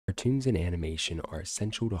Cartoons and animation are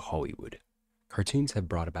essential to Hollywood. Cartoons have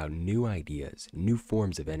brought about new ideas, new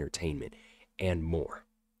forms of entertainment, and more.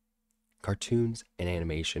 Cartoons and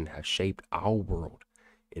animation have shaped our world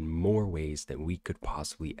in more ways than we could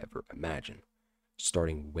possibly ever imagine,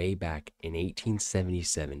 starting way back in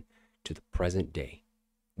 1877 to the present day.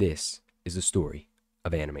 This is the story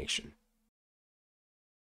of animation.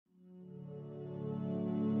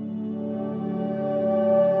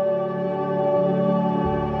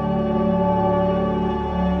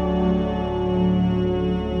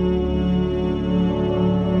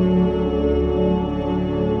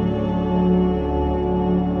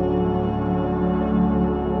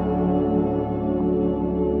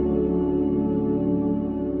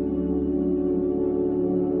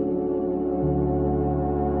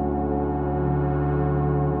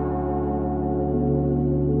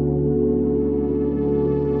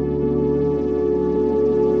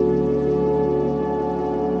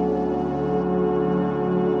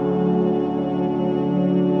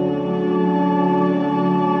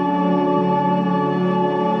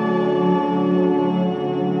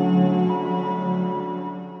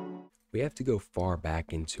 We have to go far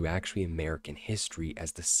back into actually American history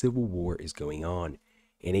as the Civil War is going on.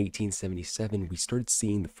 In 1877, we started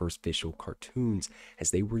seeing the first official cartoons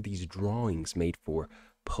as they were these drawings made for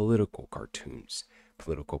political cartoons,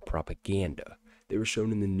 political propaganda. They were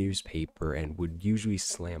shown in the newspaper and would usually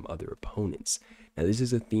slam other opponents. Now, this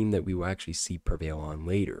is a theme that we will actually see prevail on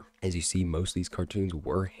later. As you see, most of these cartoons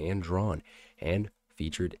were hand-drawn and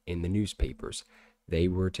featured in the newspapers. They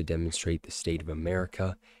were to demonstrate the state of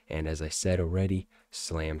America and, as I said already,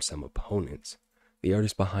 slam some opponents. The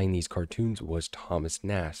artist behind these cartoons was Thomas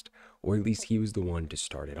Nast, or at least he was the one to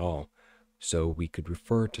start it all. So we could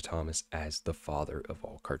refer to Thomas as the father of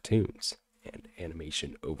all cartoons and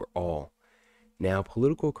animation overall. Now,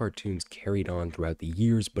 political cartoons carried on throughout the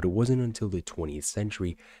years, but it wasn't until the 20th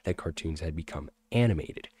century that cartoons had become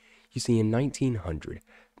animated. You see, in 1900,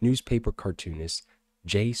 newspaper cartoonists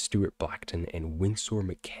J. Stuart Blackton and Winsor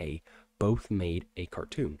McCay both made a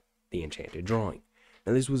cartoon, The Enchanted Drawing.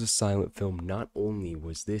 Now, this was a silent film. Not only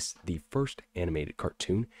was this the first animated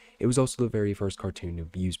cartoon, it was also the very first cartoon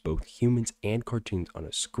to use both humans and cartoons on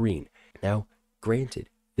a screen. Now, granted,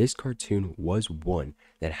 this cartoon was one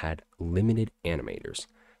that had limited animators.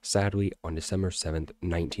 Sadly, on December 7th,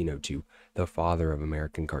 1902, the father of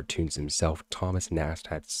American cartoons himself, Thomas Nast,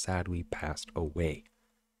 had sadly passed away.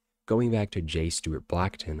 Going back to J. Stuart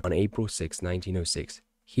Blackton, on April 6, 1906,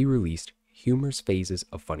 he released Humorous Phases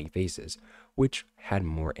of Funny Faces, which had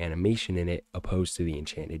more animation in it opposed to The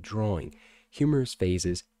Enchanted Drawing. Humorous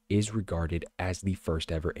Phases is regarded as the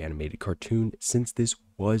first ever animated cartoon since this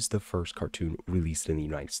was the first cartoon released in the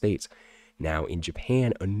United States. Now, in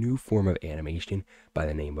Japan, a new form of animation by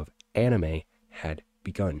the name of anime had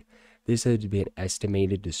begun. This had been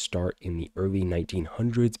estimated to start in the early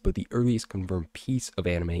 1900s, but the earliest confirmed piece of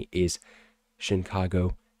anime is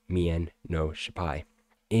Shinkago Mien no Shippai.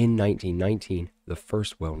 In 1919, the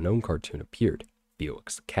first well-known cartoon appeared,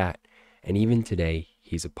 Felix the Cat, and even today,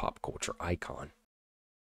 he's a pop culture icon.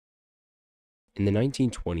 In the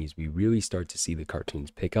 1920s, we really start to see the cartoons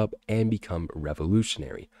pick up and become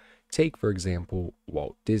revolutionary. Take, for example,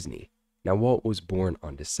 Walt Disney. Now, Walt was born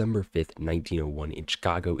on December 5th, 1901 in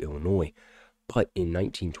Chicago, Illinois, but in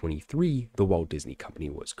 1923, the Walt Disney Company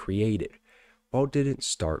was created. Walt didn't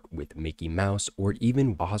start with Mickey Mouse or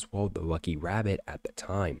even Oswald the Lucky Rabbit at the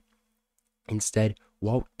time. Instead,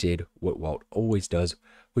 Walt did what Walt always does,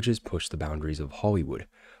 which is push the boundaries of Hollywood.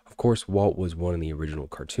 Of course, Walt was one of the original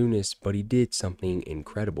cartoonists, but he did something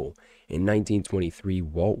incredible. In 1923,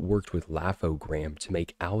 Walt worked with Laugh-O-Gram to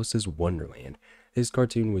make Alice's Wonderland. This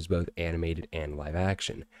cartoon was both animated and live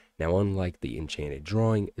action. Now, unlike The Enchanted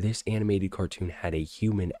Drawing, this animated cartoon had a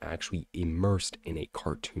human actually immersed in a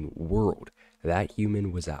cartoon world. That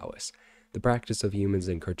human was Alice. The practice of humans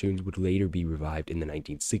in cartoons would later be revived in the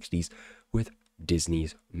 1960s with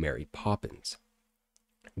Disney's Mary Poppins.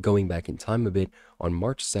 Going back in time a bit, on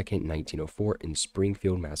March 2nd, 1904, in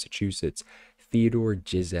Springfield, Massachusetts, Theodore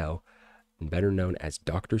Giselle, better known as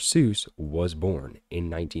Dr. Seuss, was born. In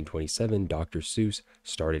 1927, Dr. Seuss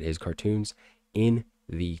started his cartoons in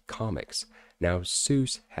the comics. Now,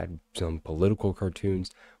 Seuss had some political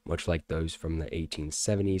cartoons, much like those from the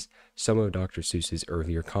 1870s. Some of Dr. Seuss's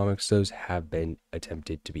earlier comics, those have been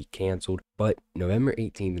attempted to be canceled, but November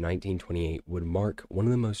 18, 1928 would mark one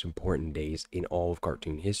of the most important days in all of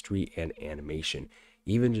cartoon history and animation,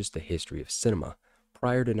 even just the history of cinema.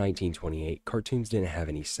 Prior to 1928, cartoons didn't have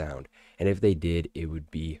any sound, and if they did, it would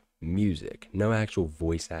be music. No actual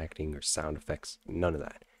voice acting or sound effects, none of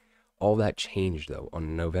that. All that changed, though,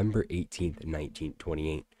 on November 18th,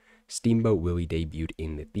 1928. Steamboat Willie debuted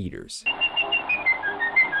in the theaters.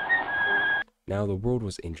 Now the world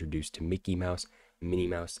was introduced to Mickey Mouse, Minnie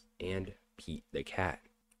Mouse, and Pete the Cat.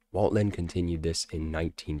 Walt then continued this in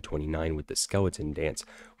 1929 with the Skeleton Dance,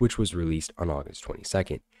 which was released on August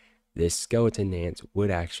 22nd. This skeleton dance would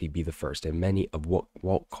actually be the first in many of what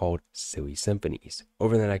Walt called silly symphonies.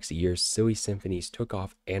 Over the next years, silly symphonies took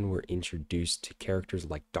off and were introduced to characters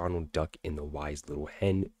like Donald Duck and the Wise Little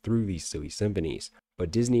Hen through these silly symphonies.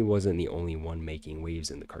 But Disney wasn't the only one making waves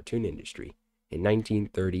in the cartoon industry. In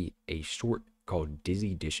 1930, a short called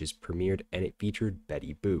Dizzy Dishes premiered, and it featured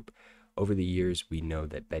Betty Boop. Over the years, we know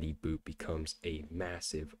that Betty Boop becomes a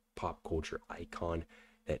massive pop culture icon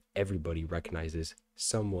that everybody recognizes,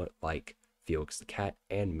 somewhat like Felix the Cat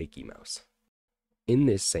and Mickey Mouse. In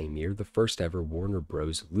this same year, the first ever Warner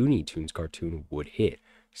Bros. Looney Tunes cartoon would hit,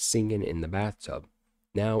 Singin' in the Bathtub.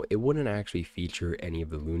 Now, it wouldn't actually feature any of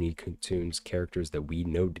the Looney Tunes characters that we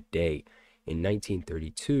know today. In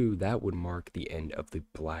 1932, that would mark the end of the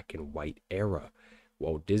black and white era.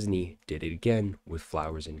 Walt Disney did it again with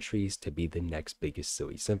Flowers and Trees to be the next biggest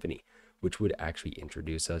silly symphony, which would actually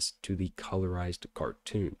introduce us to the colorized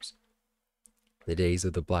cartoons. The days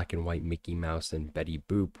of the black and white Mickey Mouse and Betty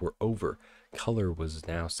Boop were over. Color was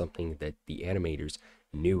now something that the animators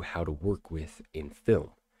knew how to work with in film.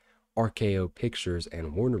 RKO Pictures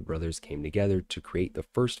and Warner Brothers came together to create the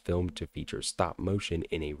first film to feature stop motion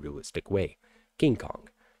in a realistic way, King Kong.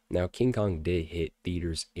 Now, King Kong did hit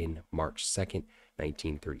theaters in March 2nd,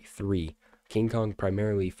 1933. King Kong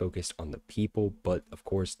primarily focused on the people, but of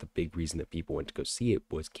course the big reason that people went to go see it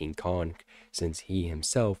was King Kong, since he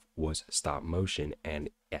himself was stop motion, and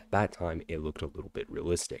at that time it looked a little bit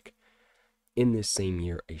realistic. In this same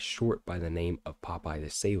year, a short by the name of Popeye the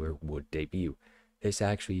Sailor would debut. This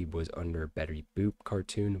actually was under Betty Boop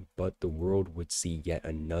cartoon, but the world would see yet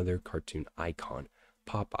another cartoon icon,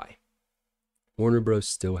 Popeye. Warner Bros.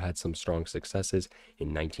 Still had some strong successes in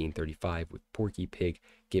 1935 with Porky Pig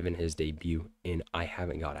given his debut in I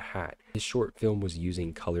Haven't Got a Hat. This short film was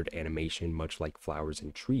using colored animation much like Flowers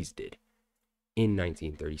and Trees did. In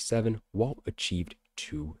 1937, Walt achieved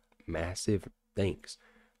two massive things.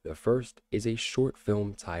 The first is a short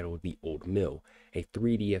film titled The Old Mill. A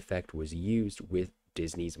 3D effect was used with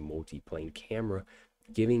Disney's multi-plane camera,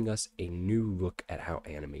 giving us a new look at how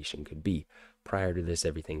animation could be. Prior to this,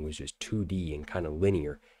 everything was just 2D and kind of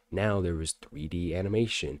linear. Now there was 3D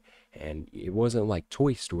animation, and it wasn't like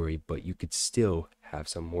Toy Story, but you could still have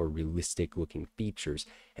some more realistic looking features,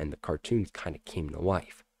 and the cartoons kind of came to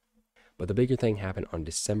life. But the bigger thing happened on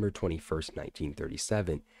December 21st,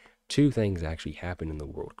 1937. Two things actually happened in the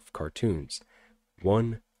world of cartoons.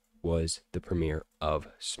 One was the premiere of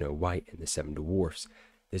Snow White and the Seven Dwarfs.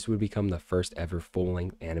 This would become the first ever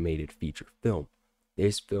full-length animated feature film.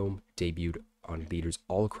 This film debuted on theaters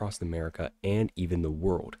all across America and even the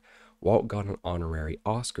world. Walt got an honorary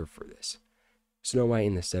Oscar for this. Snow White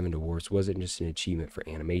and the Seven Dwarfs wasn't just an achievement for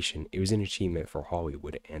animation, it was an achievement for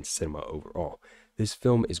Hollywood and cinema overall. This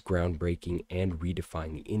film is groundbreaking and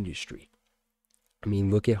redefined the industry. I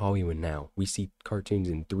mean, look at Hollywood now. We see cartoons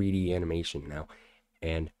in 3D animation now,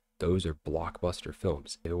 and those are blockbuster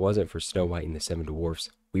films. If it wasn't for Snow White and the Seven Dwarfs,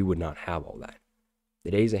 we would not have all that.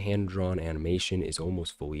 The days of hand-drawn animation is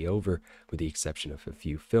almost fully over, with the exception of a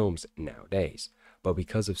few films nowadays. But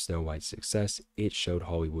because of Snow White's success, it showed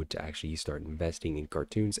Hollywood to actually start investing in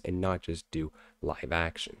cartoons and not just do live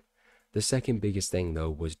action. The second biggest thing, though,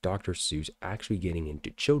 was Dr. Seuss actually getting into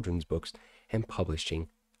children's books and publishing,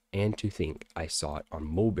 and to think I Saw It on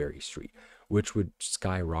Mulberry Street, which would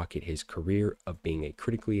skyrocket his career of being a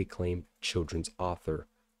critically acclaimed children's author